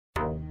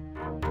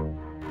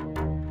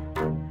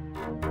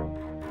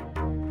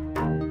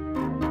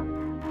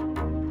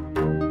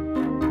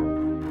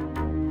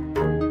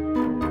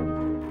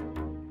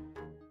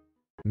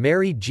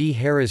Mary G.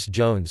 Harris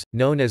Jones,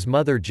 known as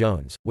Mother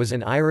Jones, was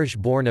an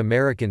Irish-born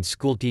American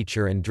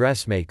schoolteacher and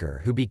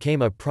dressmaker who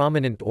became a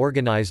prominent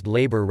organized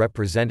labor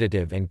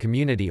representative and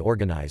community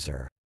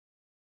organizer.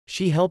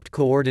 She helped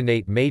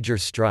coordinate major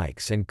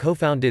strikes and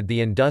co-founded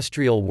the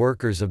Industrial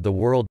Workers of the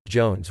World.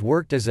 Jones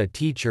worked as a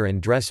teacher and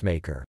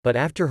dressmaker, but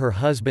after her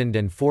husband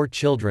and 4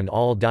 children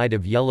all died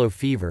of yellow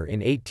fever in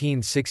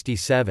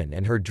 1867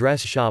 and her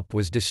dress shop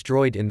was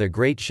destroyed in the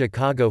Great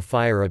Chicago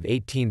Fire of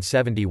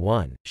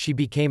 1871, she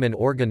became an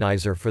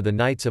organizer for the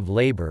Knights of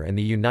Labor and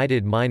the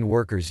United Mine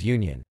Workers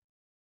Union.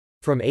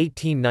 From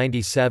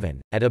 1897,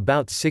 at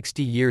about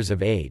 60 years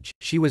of age,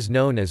 she was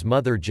known as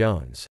Mother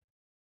Jones.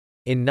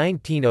 In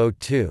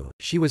 1902,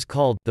 she was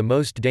called the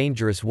most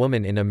dangerous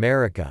woman in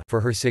America for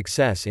her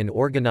success in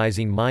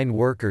organizing mine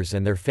workers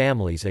and their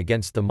families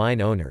against the mine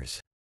owners.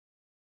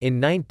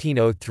 In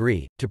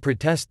 1903, to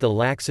protest the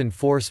lax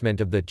enforcement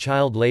of the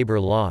child labor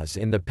laws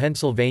in the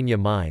Pennsylvania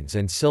mines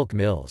and silk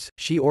mills,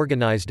 she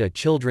organized a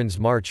children's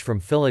march from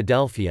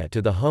Philadelphia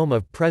to the home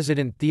of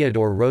President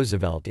Theodore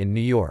Roosevelt in New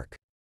York.